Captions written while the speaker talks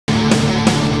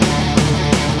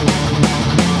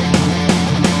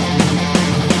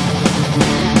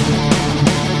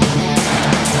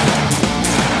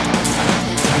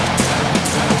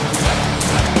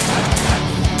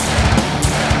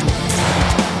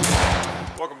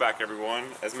back, everyone.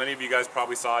 As many of you guys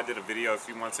probably saw, I did a video a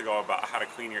few months ago about how to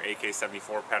clean your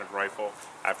AK-74 pattern rifle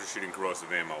after shooting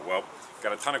corrosive ammo. Well,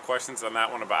 got a ton of questions on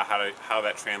that one about how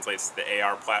that translates to the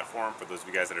AR platform for those of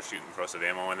you guys that are shooting corrosive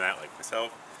ammo in that, like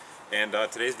myself. And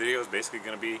today's video is basically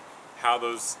going to be how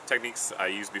those techniques I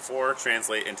used before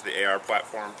translate into the AR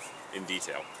platform in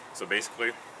detail. So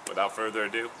basically, without further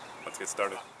ado, let's get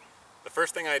started. The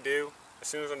first thing I do, as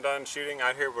soon as I'm done shooting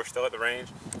out here, we're still at the range,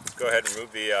 go ahead and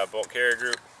remove the bolt carrier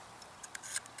group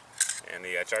and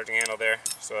the charging handle there,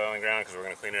 just on the ground because we're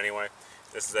going to clean it anyway.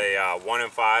 This is a 1 in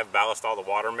 5 ballast the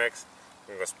water mix.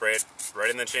 We're going to go spray it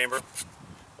right in the chamber,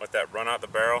 let that run out the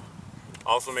barrel.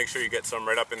 Also make sure you get some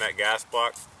right up in that gas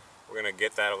block. We're going to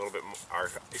get that a little bit more,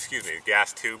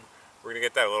 gas tube. We're going to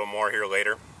get that a little more here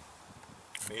later.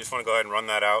 You just want to go ahead and run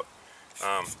that out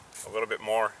a little bit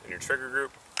more in your trigger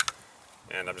group.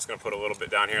 And I'm just going to put a little bit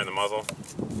down here in the muzzle.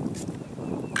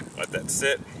 Let that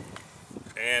sit.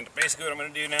 And basically what I'm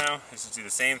going to do now is just do the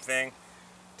same thing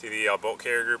to the bolt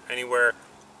carrier group. Anywhere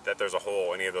that there's a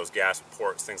hole, any of those gas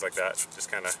ports, things like that,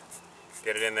 just kind of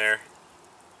get it in there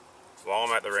while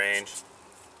I'm at the range.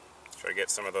 Try to get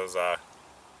some of those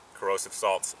corrosive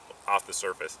salts off the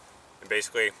surface. And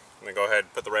basically, I'm going to go ahead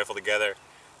and put the rifle together,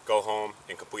 go home,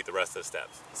 and complete the rest of the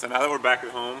steps. So now that we're back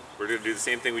at home, we're going to do the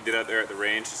same thing we did out there at the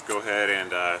range. Just go ahead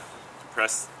and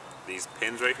press these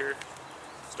pins right here.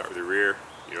 Start with your rear.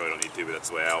 You really don't need to, but that's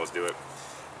the way I always do it.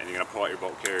 And you're going to pull out your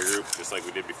bolt carrier group, just like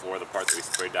we did before, the part that we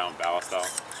sprayed down ballast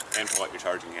off, and pull out your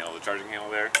charging handle. The charging handle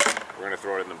there, we're going to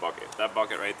throw it in the bucket. That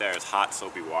bucket right there is hot,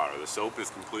 soapy water. The soap is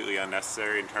completely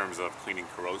unnecessary in terms of cleaning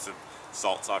corrosive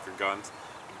salts off your guns,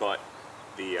 but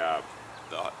the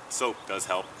soap does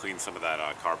help clean some of that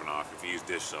carbon off if you use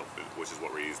dish soap, which is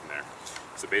what we're using there.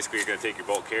 So basically you're going to take your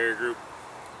bolt carrier group,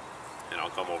 and I'll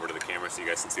come over to the camera so you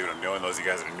guys can see what I'm doing, those of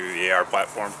you guys that are new to the AR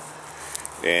platform.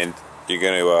 And you're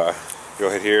going to go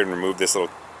ahead here and remove this little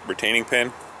retaining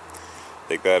pin.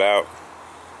 Take that out.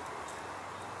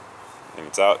 And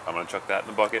it's out. I'm going to chuck that in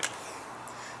the bucket.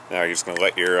 Now you're just going to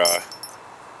let your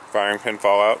firing pin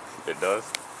fall out. It does.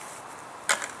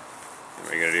 And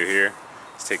what you're going to do here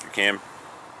is take your cam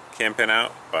pin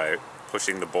out by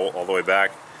pushing the bolt all the way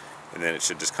back, and then it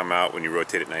should just come out when you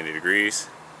rotate it 90 degrees.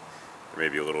 There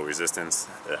may be a little resistance.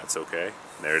 That's okay.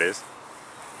 There it is.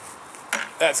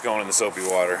 That's going in the soapy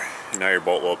water. And now your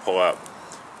bolt will pull out.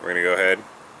 We're going to go ahead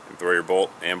and throw your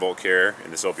bolt and bolt carrier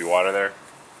in the soapy water there.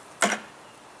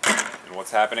 And what's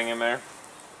happening in there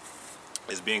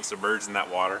is being submerged in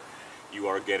that water. You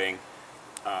are getting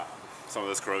some of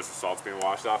this corrosive salts being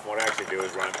washed off. And what I actually do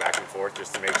is run it back and forth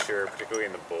just to make sure, particularly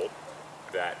in the bolt,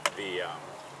 that the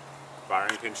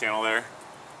firing pin channel there,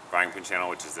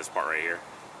 which is this part right here,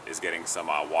 is getting some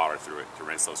water through it to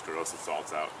rinse those corrosive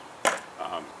salts out.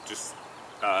 Just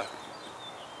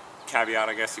caveat,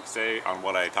 I guess you could say, on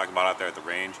what I talked about out there at the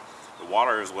range. The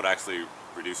water is what actually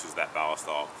reduces that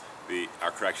ballastol.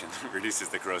 Reduces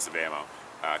the corrosive ammo,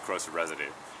 corrosive residue.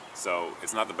 So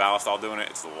it's not the ballastol doing it,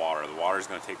 it's the water. The water is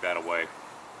going to take that away,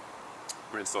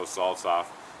 rinse those salts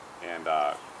off, and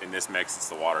in this mix it's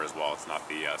the water as well. It's not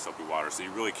the soapy water. So you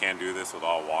really can do this with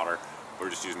all water. We're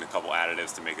just using a couple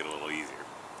additives to make it a little easier.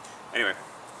 Anyway,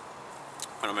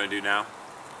 what I'm going to do now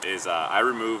is I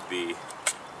remove the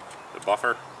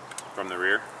buffer from the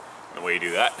rear. And the way you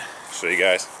do that, I'll show you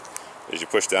guys, is you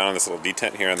push down on this little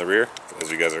detent here on the rear,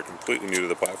 as you guys are completely new to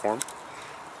the platform.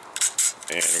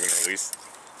 And we're going to release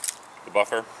the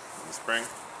buffer and the spring.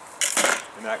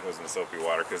 And that goes in the soapy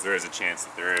water because there is a chance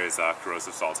that there is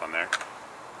corrosive salts on there.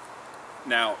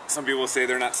 Now, some people will say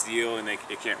they're not steel and it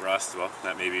can't rust. Well,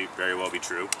 that may very well be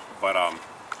true, but I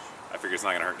figure it's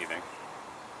not going to hurt anything.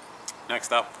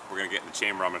 Next up, we're going to get in the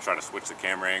chamber. I'm going to try to switch the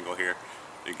camera angle here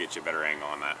to get you a better angle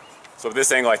on that. So with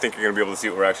this angle, I think you're going to be able to see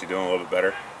what we're actually doing a little bit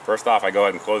better. First off, I go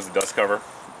ahead and close the dust cover.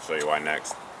 I'll show you why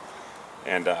next.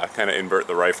 And kind of invert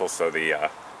the rifle so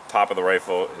the top of the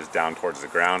rifle is down towards the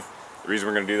ground. The reason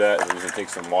we're going to do that is we're going to take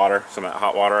some water, some of that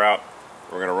hot water out.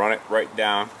 We're going to run it right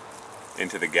down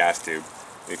into the gas tube.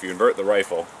 And if you invert the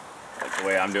rifle, like the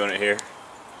way I'm doing it here, it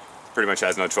pretty much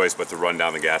has no choice but to run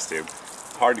down the gas tube.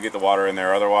 It's hard to get the water in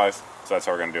there otherwise, so that's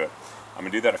how we're going to do it. I'm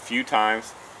going to do that a few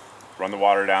times, run the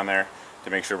water down there to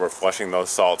make sure we're flushing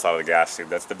those salts out of the gas tube.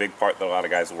 That's the big part that a lot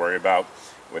of guys worry about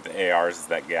with the ARs, is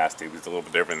that gas tube. It's a little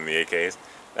bit different than the AKs.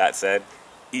 That said,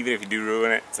 even if you do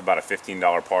ruin it, it's about a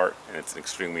 $15 part, and it's an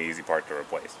extremely easy part to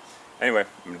replace. Anyway,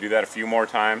 I'm going to do that a few more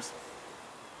times,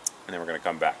 and then we're going to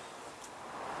come back.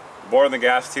 The bore and the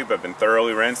gas tube have been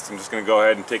thoroughly rinsed. I'm just going to go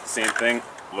ahead and take the same thing,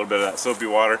 a little bit of that soapy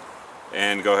water,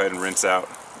 and go ahead and rinse out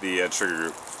the trigger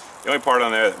group. The only part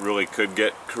on there that really could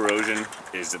get corrosion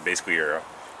is basically your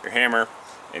hammer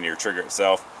in your trigger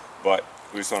itself, but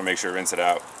we just want to make sure to rinse it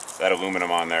out. That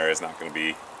aluminum on there is not going to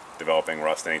be developing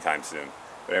rust anytime soon.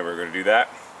 But anyway, we're going to do that.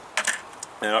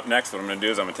 And up next, what I'm going to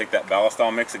do is I'm going to take that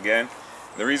ballistol mix again.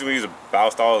 And the reason we use a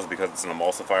ballistol is because it's an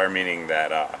emulsifier, meaning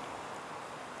that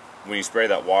when you spray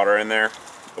that water in there,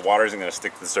 the water isn't going to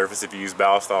stick to the surface if you use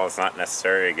ballistol. It's not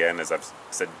necessary. Again, as I've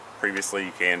said previously,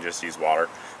 you can just use water.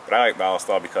 But I like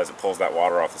ballistol because it pulls that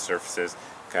water off the surfaces,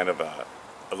 kind of a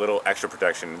little extra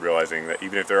protection, realizing that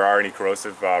even if there are any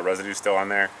corrosive residue still on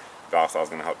there, ballistol is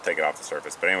going to help take it off the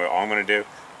surface. But anyway, all I'm going to do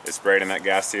is spray it in that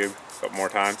gas tube a couple more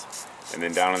times, and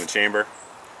then down in the chamber,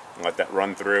 and let that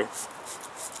run through.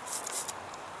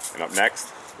 And up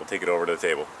next, we'll take it over to the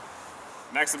table.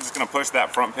 Next, I'm just going to push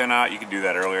that front pin out. You can do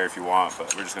that earlier if you want,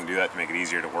 but we're just going to do that to make it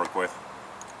easier to work with.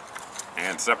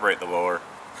 And separate the lower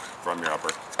from your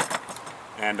upper.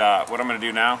 And what I'm going to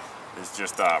do now is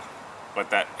just let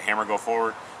that hammer go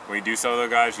forward. When you do so though,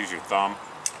 guys, use your thumb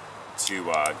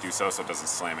to do so it doesn't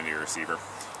slam into your receiver.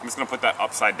 I'm just going to put that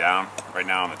upside down right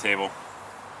now on the table.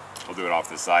 We'll do it off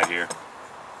this side here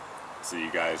so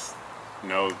you guys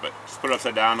know, but just put it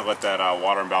upside down to let that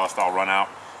water and ballistol run out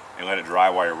and let it dry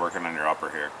while you're working on your upper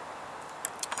here.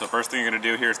 So first thing you're going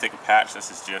to do here is take a patch. This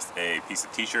is just a piece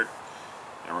of t-shirt,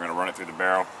 and we're going to run it through the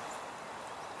barrel,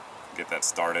 get that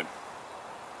started.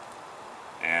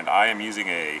 And I am using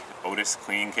a Otis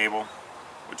cleaning cable,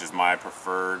 which is my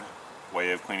preferred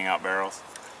way of cleaning out barrels,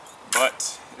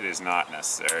 but it is not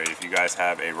necessary. If you guys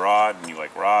have a rod and you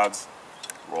like rods,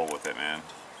 roll with it, man.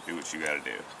 Do what you got to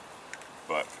do.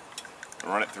 But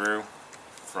run it through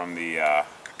from the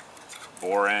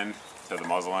bore end to the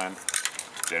muzzle end.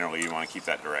 Generally, you want to keep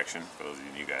that direction for those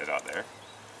of you guys out there.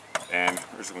 And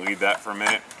we're just going to leave that for a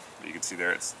minute. You can see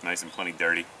there it's nice and plenty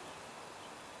dirty.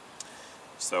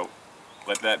 So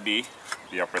let that be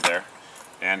the upper there.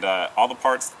 And all the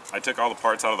parts, I took all the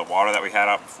parts out of the water that we had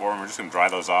out before, and we're just going to dry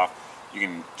those off. You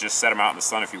can just set them out in the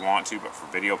sun if you want to, but for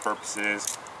video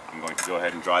purposes, I'm going to go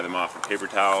ahead and dry them off with paper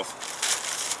towels.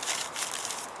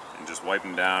 And just wipe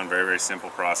them down. Very, very simple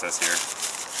process here.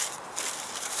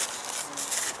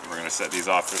 We're going to set these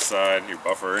off to the side, your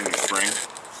buffer and your spring.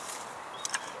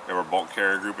 We have our bolt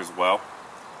carrier group as well.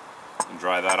 And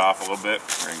dry that off a little bit.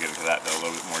 We're going to get into that though, a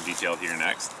little bit more detailed here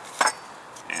next.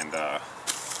 And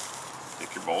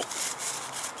take your bolt.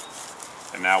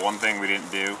 And now one thing we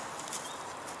didn't do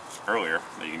earlier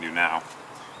that you can do now,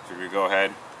 so we go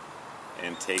ahead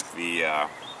and take the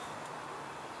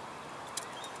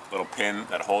little pin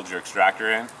that holds your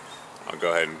extractor in. I'll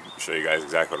go ahead and show you guys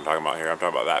exactly what I'm talking about here. I'm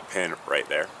talking about that pin right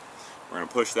there. We're going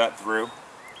to push that through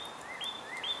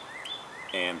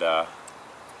and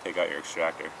take out your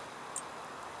extractor.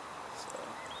 So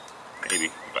maybe,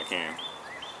 if I can,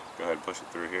 go ahead and push it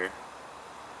through here.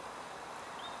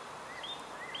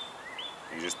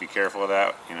 And just be careful of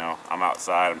that. You know, I'm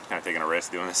outside. I'm kind of taking a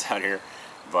risk doing this out here.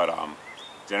 But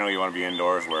generally you want to be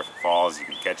indoors where if it falls, you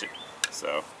can catch it.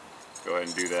 So go ahead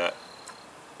and do that.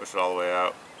 Push it all the way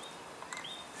out.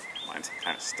 Mine's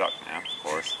kind of stuck now, of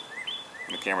course.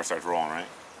 And the camera starts rolling, right?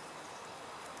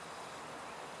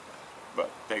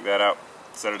 But take that out,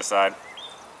 set it aside.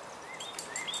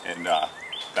 And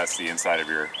that's the inside of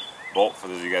your bolt for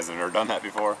those of you guys that have never done that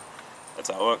before. That's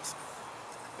how it looks.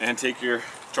 And take your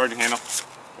charging handle,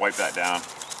 wipe that down,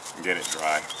 and get it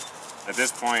dry. At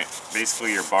this point,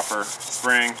 basically your buffer,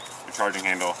 spring, your charging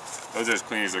handle, those are as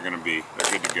clean as they're going to be.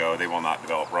 They're good to go. They will not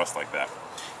develop rust like that.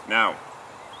 Now,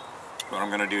 what I'm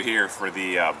going to do here for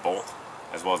the bolt,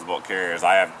 as well as the bolt carrier, is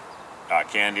I have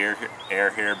canned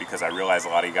air here because I realize a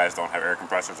lot of you guys don't have air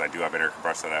compressors. I do have an air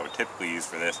compressor that I would typically use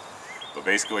for this. But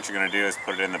basically what you're going to do is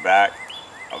put it in the back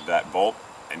of that bolt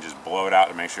and just blow it out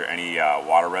to make sure any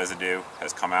water residue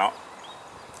has come out.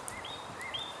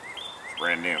 It's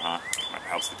brand new, huh? It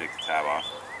helps to take the tab off.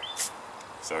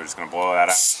 So we're just going to blow that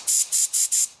out,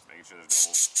 making sure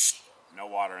there's no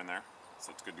water in there.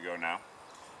 So it's good to go now.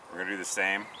 We're going to do the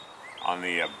same on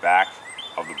the back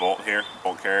of the bolt here,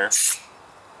 bolt carrier.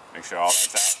 Make sure all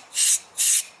that's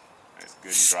out. It's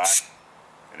good and dry.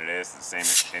 And it is the same in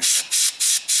here.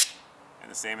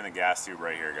 And the same in the gas tube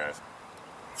right here, guys.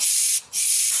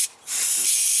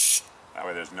 That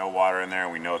way there's no water in there,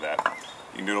 and we know that.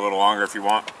 You can do it a little longer if you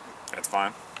want. That's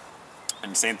fine.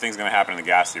 And the same thing's going to happen in the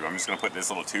gas tube. I'm just going to put this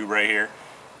little tube right here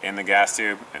in the gas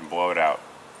tube and blow it out,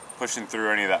 pushing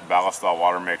through any of that ballistol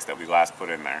water mix that we last put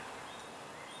in there.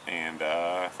 And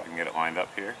if I can get it lined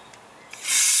up here.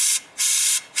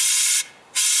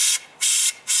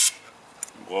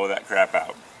 Blow that crap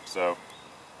out. So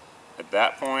at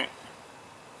that point,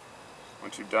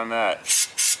 once you've done that,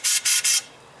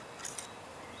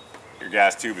 your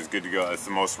gas tube is good to go. That's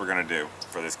the most we're going to do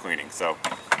for this cleaning. So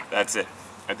that's it.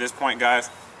 At this point, guys,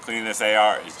 cleaning this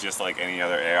AR is just like any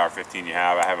other AR-15 you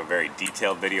have. I have a very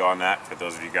detailed video on that for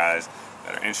those of you guys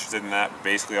that are interested in that. But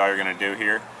basically, all you're going to do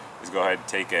here is go ahead and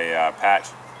take a patch.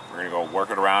 We're going to go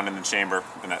work it around in the chamber,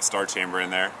 in that star chamber in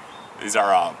there. These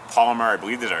are polymer, I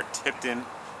believe these are tipped-in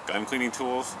gun cleaning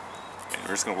tools. And we're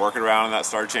just going to work it around in that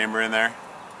star chamber in there,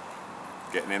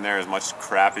 getting in there as much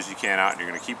crap as you can out. And you're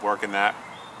going to keep working that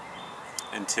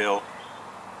until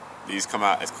these come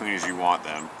out as clean as you want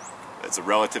them. It's a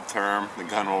relative term. The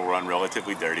gun will run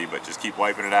relatively dirty, but just keep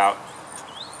wiping it out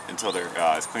until they're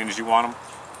as clean as you want them.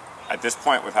 At this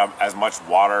point, with as much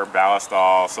water,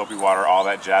 ballastol, soapy water, all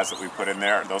that jazz that we put in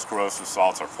there, those corrosive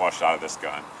salts are flushed out of this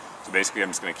gun. So basically, I'm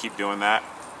just going to keep doing that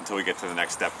until we get to the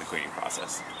next step in the cleaning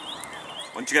process.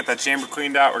 Once you get that chamber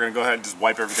cleaned out, we're going to go ahead and just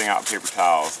wipe everything out with paper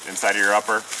towels inside of your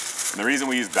upper. And the reason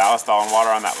we use ballastol and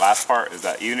water on that last part is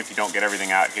that even if you don't get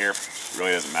everything out here, it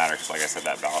really doesn't matter, because like I said,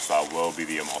 that ballastol will be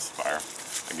the emulsifier.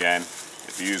 Again,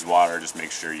 if you use water, just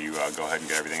make sure you go ahead and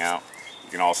get everything out. You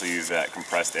can also use that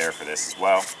compressed air for this as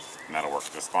well, and that'll work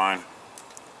just fine,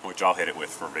 which I'll hit it with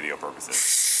for video purposes.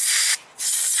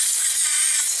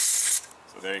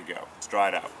 So there you go, it's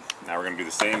dried out. Now we're going to do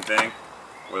the same thing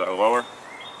with our lower.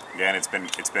 Again, it's been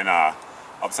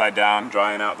upside down,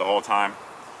 drying out the whole time.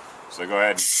 So go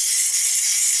ahead.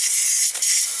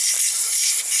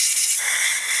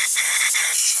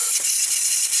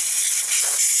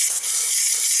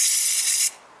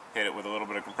 Hit it with a little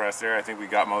bit of compressed air. I think we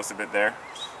got most of it there.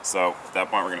 So at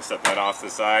that point, we're going to set that off to the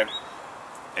side.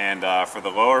 And for the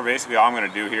lower, basically all I'm going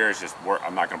to do here is just work.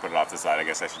 I'm not going to put it off to the side, I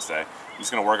guess I should say. I'm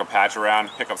just going to work a patch around,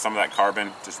 pick up some of that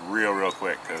carbon, just real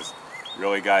quick, because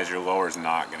really, guys, your lower is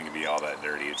not going to be all that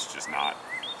dirty. It's just not.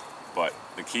 But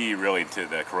the key really to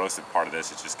the corrosive part of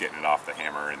this is just getting it off the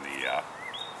hammer and the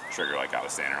trigger, like I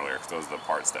was saying earlier, because those are the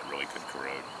parts that really could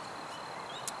corrode.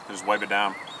 Just wipe it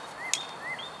down,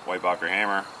 wipe off your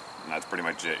hammer, and that's pretty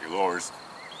much it. Your lower's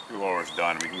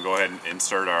done. We can go ahead and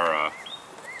insert our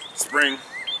spring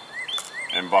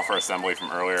and buffer assembly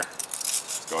from earlier.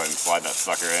 Just go ahead and slide that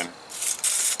sucker in.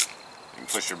 You can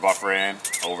push your buffer in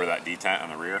over that detent on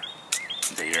the rear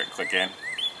until you hear it click in.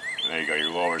 And there you go,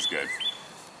 your lower's good.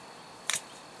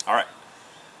 Alright,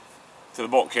 to the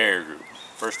bolt carrier group.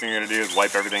 First thing you're going to do is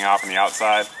wipe everything off on the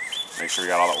outside. Make sure you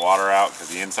got all that water out, because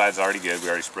the inside's already good. We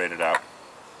already sprayed it out.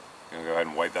 You're going to go ahead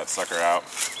and wipe that sucker out.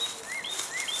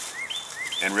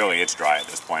 And really, it's dry at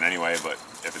this point anyway, but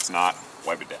if it's not,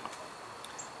 wipe it down.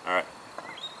 Alright,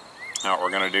 now what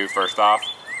we're going to do first off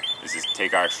is just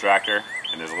take our extractor,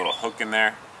 and there's a little hook in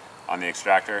there on the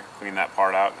extractor. Clean that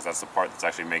part out, because that's the part that's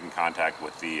actually making contact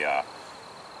with the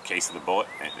case of the bullet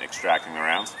and extracting the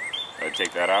rounds. So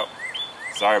take that out.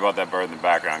 Sorry about that bird in the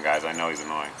background, guys. I know he's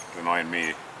annoying. He's annoying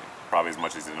me probably as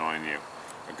much as he's annoying you.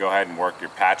 But go ahead and work your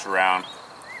patch around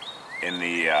in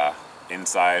the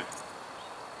inside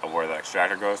of where the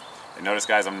extractor goes. And notice,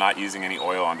 guys, I'm not using any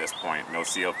oil on this point. No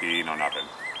CLP, no nothing.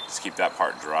 Just keep that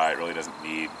part dry. It really doesn't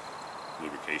need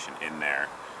lubrication in there.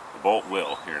 The bolt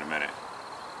will here in a minute,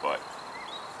 but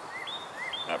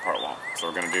that part won't. So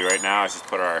what we're going to do right now is just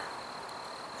put our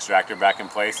extractor back in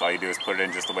place. All you do is put it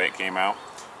in just the way it came out.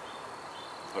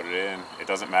 Put it in. It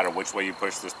doesn't matter which way you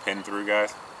push this pin through,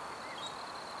 guys,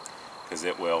 because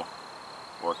it will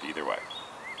work either way.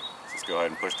 Just go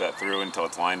ahead and push that through until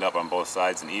it's lined up on both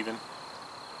sides and even,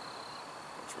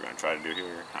 which we're going to try to do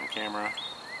here on camera.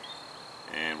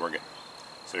 And we're good.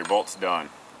 So your bolt's done.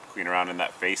 Clean around in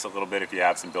that face a little bit if you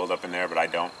have some buildup in there, but I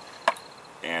don't.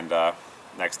 And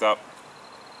next up,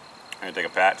 I'm going to take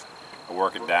a patch and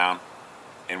work it down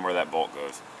in where that bolt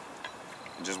goes.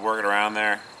 And just work it around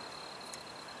there.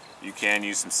 You can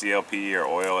use some CLP or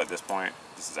oil at this point.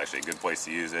 This is actually a good place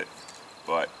to use it,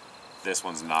 but this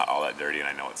one's not all that dirty, and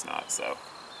I know it's not. So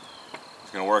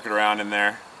just going to work it around in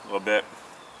there a little bit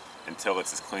until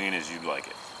it's as clean as you'd like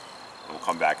it. And we'll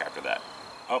come back after that.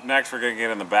 Up next, we're going to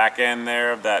get in the back end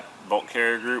there of that bolt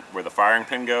carrier group where the firing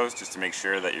pin goes, just to make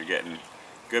sure that you're getting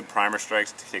good primer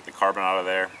strikes to take the carbon out of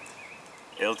there.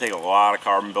 It'll take a lot of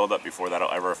carbon buildup before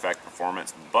that'll ever affect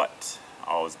performance, but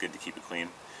always good to keep it clean.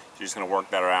 So you're just going to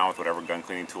work that around with whatever gun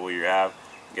cleaning tool you have.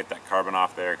 Get that carbon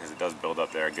off there, because it does build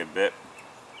up there a good bit.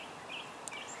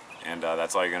 And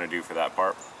that's all you're going to do for that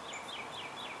part.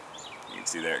 You can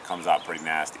see there it comes out pretty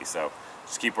nasty. So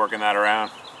just keep working that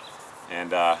around.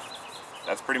 And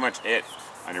that's pretty much it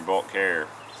on your bolt carrier.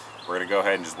 We're going to go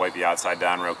ahead and just wipe the outside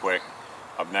down real quick.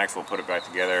 Up next, we'll put it back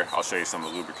together. I'll show you some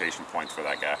of the lubrication points for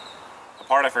that guy. The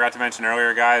part I forgot to mention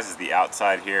earlier, guys, is the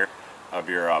outside here of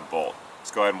your bolt.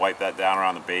 Just go ahead and wipe that down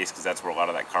around the base, because that's where a lot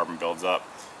of that carbon builds up.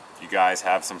 If you guys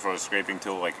have some sort of scraping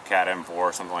tool like a Cat M4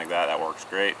 or something like that, that works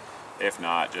great. If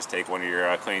not, just take one of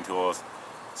your cleaning tools,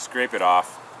 scrape it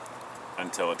off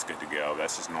until it's good to go.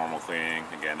 That's just normal cleaning.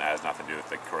 Again, that has nothing to do with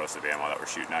the corrosive ammo that we're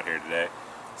shooting out here today.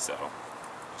 So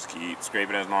just keep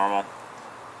scraping as normal,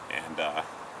 and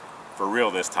for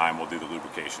real this time we'll do the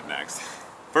lubrication next.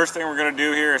 First thing we're going to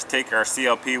do here is take our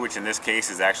CLP, which in this case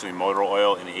is actually motor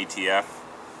oil in ATF.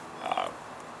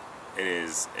 It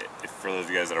is, for those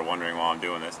of you guys that are wondering while I'm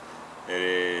doing this, it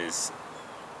is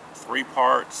 3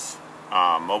 parts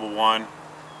Mobile 1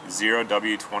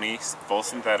 0W20 full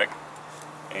synthetic,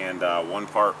 and 1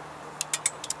 part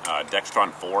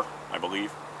Dextron 4, I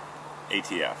believe,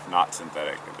 ATF, not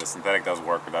synthetic. The synthetic does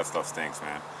work, but that stuff stinks,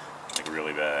 man, like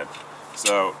really bad.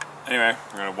 So anyway,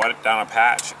 we're going to wet it down a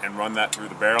patch and run that through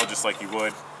the barrel just like you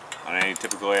would on any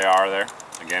typical AR there.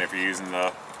 Again, if you're using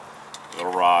the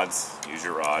little rods, use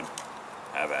your rod,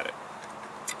 have at it.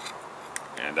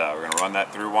 And we're going to run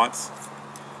that through once,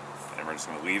 and we're just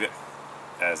going to leave it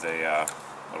as a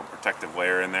little protective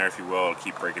layer in there, if you will. It'll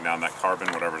keep breaking down that carbon,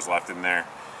 whatever's left in there.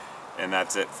 And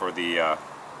that's it for the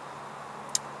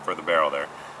barrel there.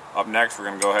 Up next, we're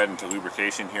going to go ahead into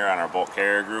lubrication here on our bolt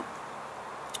carrier group.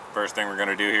 First thing we're going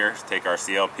to do here is take our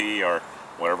CLP or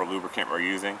whatever lubricant we're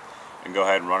using and go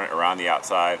ahead and run it around the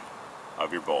outside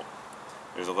of your bolt.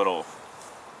 There's a little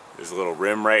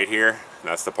rim right here, and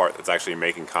that's the part that's actually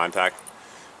making contact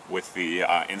with the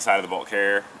inside of the bolt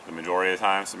carrier the majority of the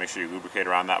time, so make sure you lubricate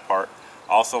around that part.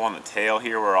 Also on the tail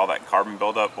here where all that carbon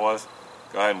buildup was,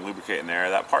 go ahead and lubricate in there.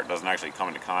 That part doesn't actually come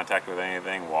into contact with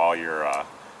anything while your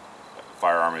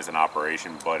firearm is in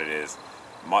operation, but it is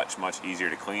much easier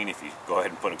to clean if you go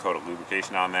ahead and put a coat of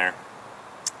lubrication on there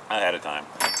ahead of time.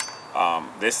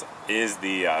 This is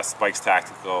the Spikes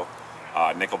Tactical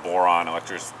nickel boron,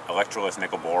 electroless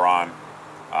nickel boron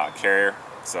carrier,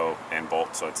 and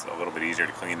bolt, so it's a little bit easier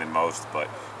to clean than most. But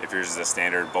if yours is a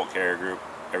standard bolt carrier group,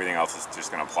 everything else is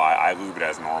just going to apply. I lube it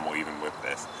as normal even with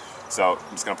this. So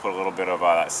I'm just going to put a little bit of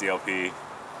that CLP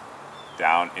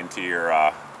down into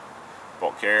your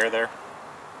bolt carrier there,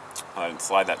 and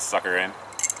slide that sucker in.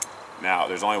 Now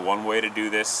there's only one way to do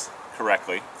this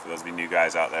correctly for those of you new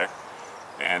guys out there,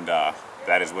 and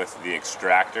that is with the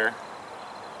extractor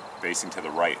facing to the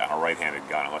right on a right-handed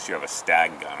gun, unless you have a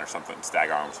stag gun or something, stag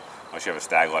arms. Unless you have a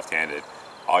stag left-handed,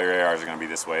 all your ARs are going to be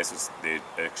this way, so the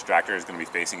extractor is going to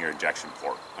be facing your ejection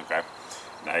port, okay?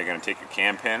 Now you're going to take your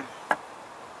cam pin,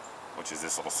 which is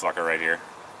this little sucker right here,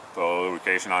 put a little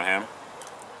lubrication on him.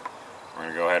 We're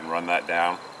going to go ahead and run that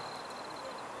down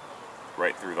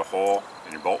right through the hole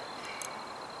in your bolt.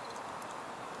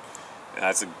 And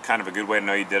that's kind of a good way to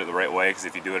know you did it the right way, because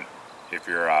if you do it, if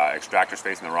your extractor's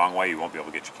facing the wrong way, you won't be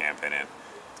able to get your cam pin in.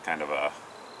 It's kind of a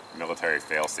military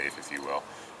fail-safe, if you will.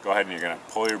 Go ahead and you're going to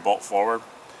pull your bolt forward.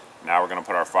 Now we're going to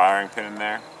put our firing pin in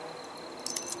there.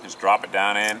 Just drop it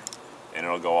down in, and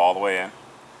it'll go all the way in.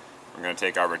 We're going to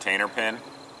take our retainer pin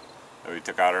that we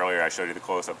took out earlier. I showed you the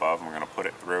close-up of, and we're going to put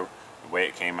it through. The way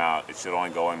it came out, it should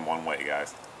only go in one way,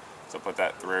 guys. So put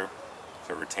that through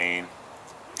to retain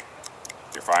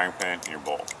your firing pin and your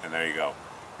bolt, and there you go.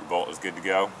 Your bolt is good to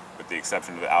go, with the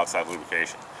exception of the outside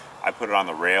lubrication. I put it on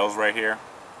the rails right here,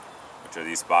 which are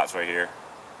these spots right here.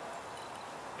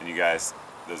 And you guys,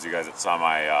 those of you guys that saw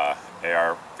my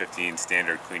AR-15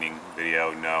 standard cleaning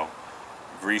video know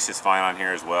grease is fine on here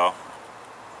as well.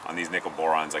 On these nickel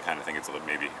borons, I kind of think it's a little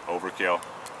maybe overkill,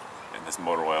 and this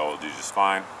motor oil will do just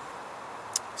fine.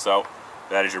 So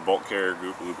that is your bolt carrier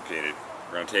group lubricated.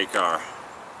 We're going to take our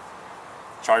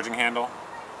charging handle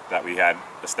that we had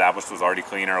established was already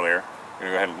clean earlier.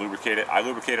 We're going to go ahead and lubricate it. I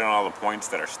lubricated on all the points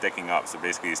that are sticking up, so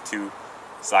basically these 2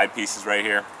 side pieces right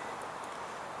here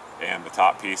and the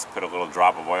top piece, put a little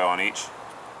drop of oil on each,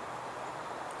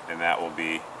 and that will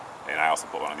be, and I also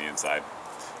put one on the inside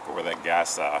for where that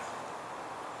gas for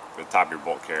the top of your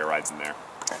bolt carrier rides in there,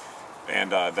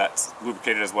 and that's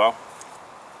lubricated as well.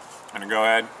 I'm going to go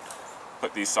ahead,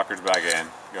 put these suckers back in.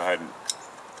 Go ahead and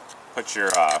put your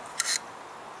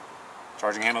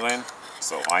charging handle in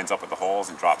so it lines up with the holes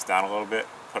and drops down a little bit.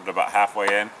 Put it about halfway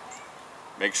in.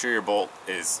 Make sure your bolt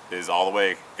is all the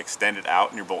way extended out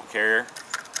in your bolt carrier.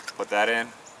 Put that in,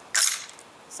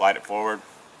 slide it forward,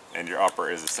 and your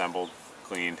upper is assembled,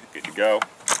 cleaned, good to go.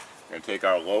 We're going to take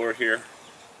our lower here,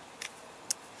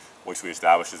 which we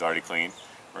established is already clean.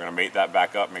 We're going to mate that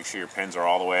back up, make sure your pins are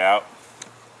all the way out.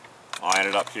 Line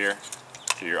it up here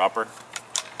to your upper.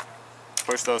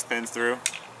 Push those pins through.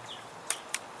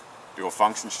 Do a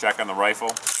functions check on the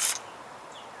rifle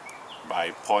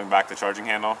by pulling back the charging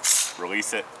handle.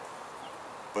 Release it.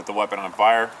 Put the weapon on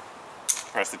fire.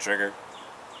 Press the trigger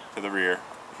to the rear.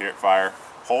 Hear it fire.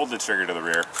 Hold the trigger to the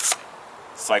rear.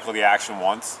 Cycle the action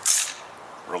once.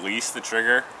 Release the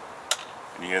trigger.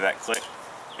 And you hear that click.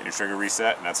 and your trigger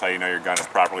reset, and that's how you know your gun is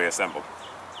properly assembled.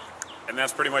 And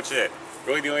that's pretty much it.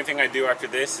 Really the only thing I do after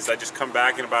this is I just come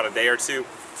back in about a day or two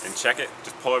and check it,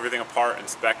 just pull everything apart,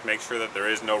 inspect, make sure that there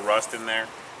is no rust in there,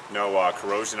 no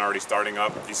corrosion already starting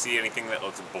up. If you see anything that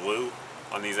looks blue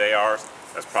on these ARs,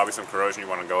 that's probably some corrosion. You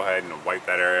want to go ahead and wipe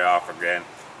that area off again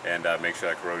and make sure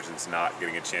that corrosion's not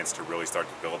getting a chance to really start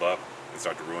to build up and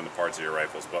start to ruin the parts of your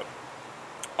rifles. But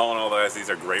all in all, guys, these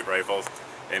are great rifles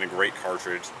and a great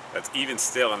cartridge that's even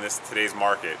still in today's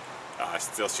market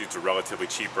still shoots a relatively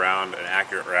cheap round, an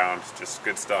accurate round. Just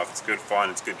good stuff. It's good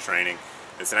fun. It's good training.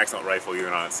 It's an excellent rifle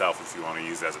even on itself if you want to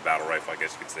use it as a battle rifle, I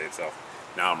guess you could say itself.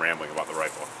 Now I'm rambling about the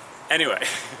rifle. Anyway,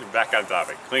 back on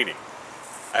topic, cleaning.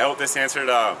 I hope this answered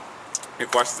your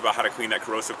questions about how to clean that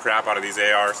corrosive crap out of these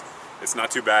ARs. It's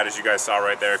not too bad, as you guys saw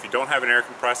right there. If you don't have an air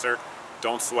compressor,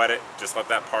 don't sweat it. Just let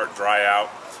that part dry out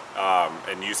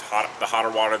and use the hotter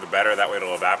water the better. That way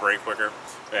it'll evaporate quicker.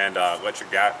 And let your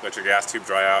gas tube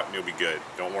dry out and you'll be good.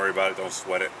 Don't worry about it. Don't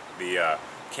sweat it. The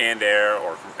canned air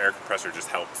or air compressor just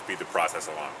helps speed the process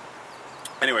along.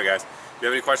 Anyway, guys, if you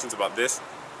have any questions about this,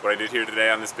 what I did here today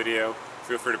on this video,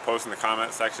 feel free to post in the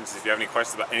comment sections. If you have any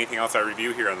questions about anything else I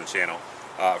review here on the channel,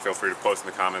 feel free to post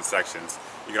in the comment sections.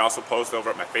 You can also post over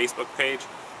at my Facebook page.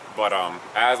 But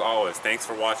as always, thanks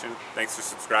for watching. Thanks for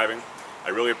subscribing. I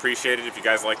really appreciate it. If you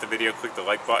guys like the video, click the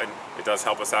like button. It does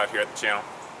help us out here at the channel.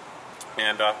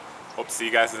 And hope to see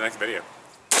you guys in the next video.